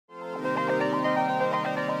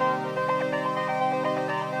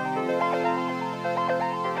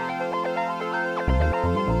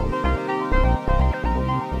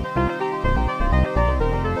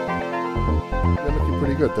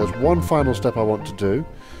good. There's one final step I want to do,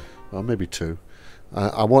 well, maybe two.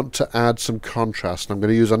 I want to add some contrast. I'm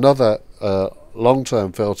going to use another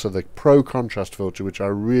long-term filter, the Pro Contrast filter, which I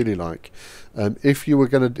really like. If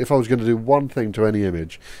I was going to do one thing to any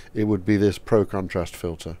image, it would be this Pro Contrast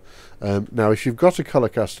filter. Now, if you've got a color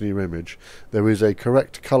cast in your image, there is a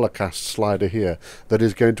correct color cast slider here that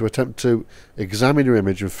is going to attempt to examine your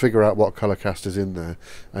image and figure out what color cast is in there,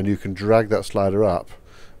 and you can drag that slider up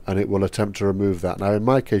and it will attempt to remove that. Now, in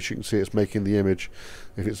my case, you can see it's making the image,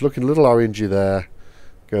 if it's looking a little orangey there,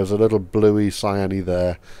 goes a little bluey, cyany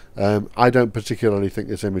there. I don't particularly think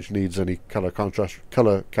this image needs any color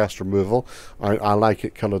cast removal. I like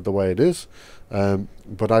it colored the way it is,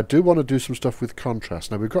 but I do want to do some stuff with contrast.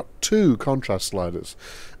 Now, we've got two contrast sliders,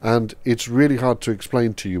 and it's really hard to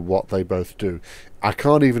explain to you what they both do. I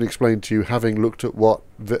can't even explain to you, having looked at what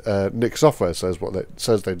Nik Software says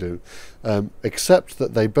they do, except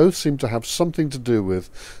that they both seem to have something to do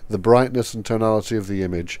with the brightness and tonality of the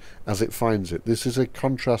image as it finds it. This is a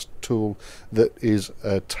contrast tool that is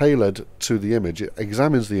tailored to the image. It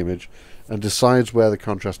examines the image and decides where the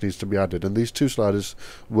contrast needs to be added, and these two sliders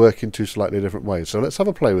work in two slightly different ways. So let's have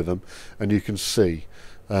a play with them and you can see.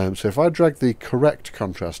 So if I drag the correct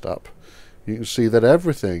contrast up, you can see that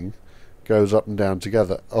everything goes up and down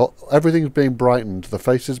together. Everything's being brightened. The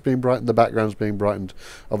face is being brightened, the background's being brightened.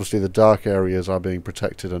 Obviously the dark areas are being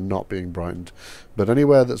protected and not being brightened, but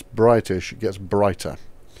anywhere that's brightish, it gets brighter.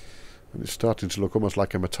 And it's starting to look almost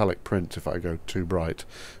like a metallic print if I go too bright.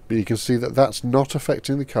 But you can see that that's not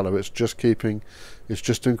affecting the color, it's just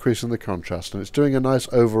increasing the contrast, and it's doing a nice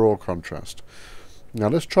overall contrast. Now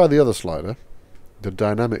let's try the other slider, the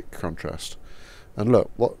dynamic contrast, and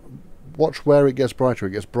look, watch where it gets brighter.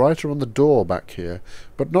 It gets brighter on the door back here,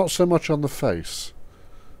 but not so much on the face.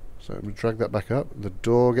 So let me drag that back up. The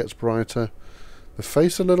door gets brighter, the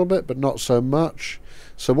face a little bit, but not so much.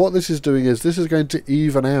 So what this is doing is this is going to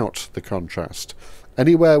even out the contrast.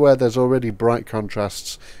 Anywhere where there's already bright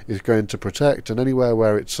contrasts is going to protect, and anywhere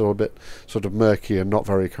where it's a bit sort of murky and not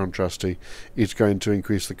very contrasty, it's going to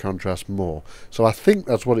increase the contrast more. So I think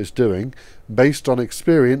that's what it's doing, based on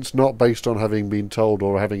experience, not based on having been told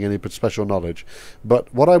or having any special knowledge.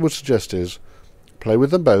 But what I would suggest is play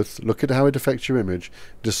with them both, look at how it affects your image,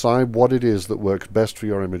 decide what it is that works best for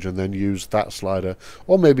your image, and then use that slider,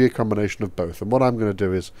 or maybe a combination of both. And what I'm going to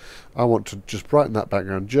do is I want to just brighten that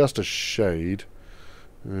background just a shade.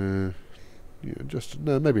 Yeah,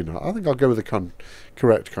 no, maybe not. I think I'll go with the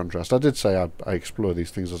correct contrast. I did say I explore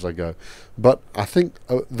these things as I go, but I think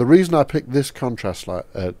the reason I picked this contrast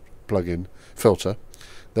plugin filter,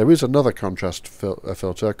 there is another contrast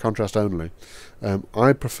filter, contrast only.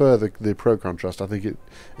 I prefer the Pro Contrast. I think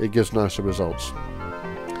it gives nicer results.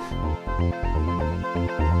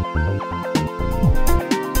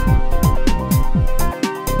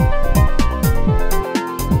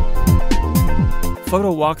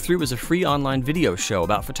 Photo Walkthrough is a free online video show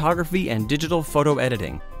about photography and digital photo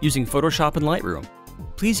editing using Photoshop and Lightroom.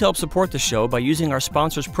 Please help support the show by using our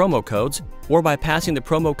sponsors' promo codes or by passing the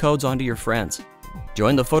promo codes on to your friends.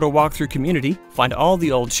 Join the Photo Walkthrough community, find all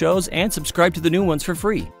the old shows, and subscribe to the new ones for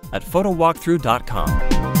free at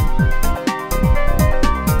photowalkthrough.com.